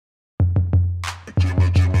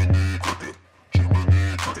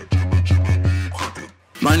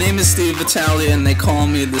My name is Steve Vitale and they call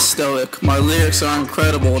me the Stoic. My lyrics are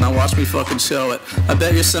incredible and I watch me fucking show it. I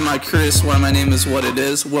bet you're semi-curious why my name is what it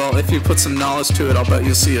is. Well, if you put some knowledge to it, I'll bet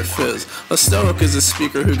you'll see a fizz. A Stoic is a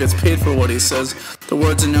speaker who gets paid for what he says. The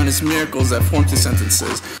words are known as miracles that form two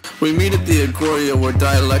sentences. We meet at the Agoria where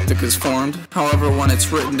dialectic is formed. However, when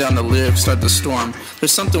it's written down, the lyrics start to storm.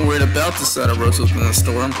 There's something weird about this that arose within the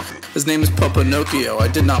storm. His name is Pinocchio, I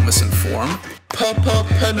did not misinform.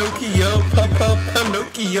 Pinocchio,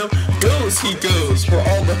 Pinocchio, goes he goes, where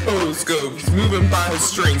all the hoes goes, moving by his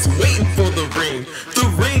strings, waiting for the ring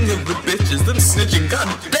of the bitches, them snitching, god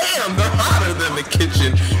damn, they're hotter than the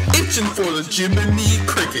kitchen, itching for the Jimini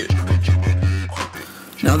Cricket.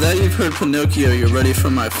 Now that you've heard Pinocchio, you're ready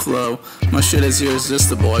for my flow. My shit is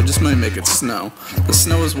irresistible, I just might make it snow. The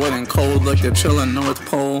snow is wet and cold like the chillin' North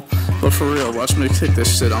Pole. But for real, watch me kick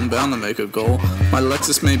this shit, I'm bound to make a goal. My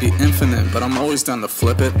Lexus may be infinite, but I'm always down to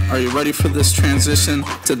flip it. Are you ready for this transition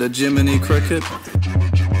to the Jimini Cricket?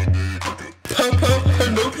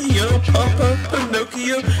 Pinocchio,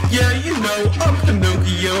 Pinocchio, yeah, you know, I'm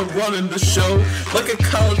Pinocchio, running the show. Like a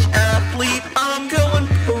college athlete, I'm going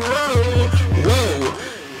pro. Whoa,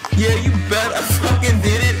 yeah, you bet I fucking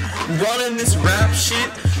did it. Running this rap shit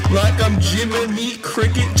like I'm Jiminy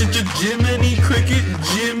Cricket, Jiminy Cricket,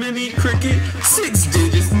 Jiminy Cricket. 6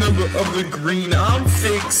 digits, number of the green, I'm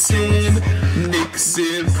fixin'.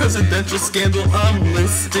 Nixon, presidential scandal, I'm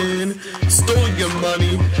listing. Stole your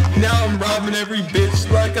money, now I'm robbing every bitch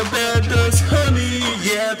like a bear does honey.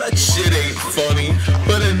 Yeah, that shit ain't funny,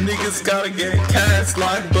 but a nigga's gotta get cash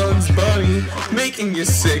like Bugs Bunny. Making you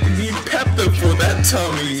sick, need Pepto for that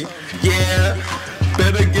tummy. Yeah,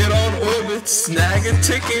 better get on orbit, snag a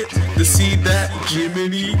ticket to see that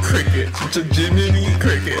Jiminy Cricket, Jiminy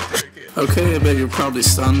Cricket. Okay, I bet you're probably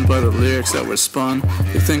stunned by the lyrics that were spun.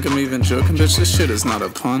 You think I'm even joking, bitch, this shit is not a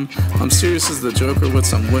pun. I'm serious as the Joker with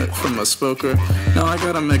some wit from a spoker. Now I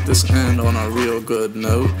gotta make this end on a real good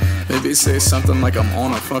note. Maybe say something like I'm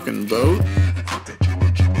on a fucking boat.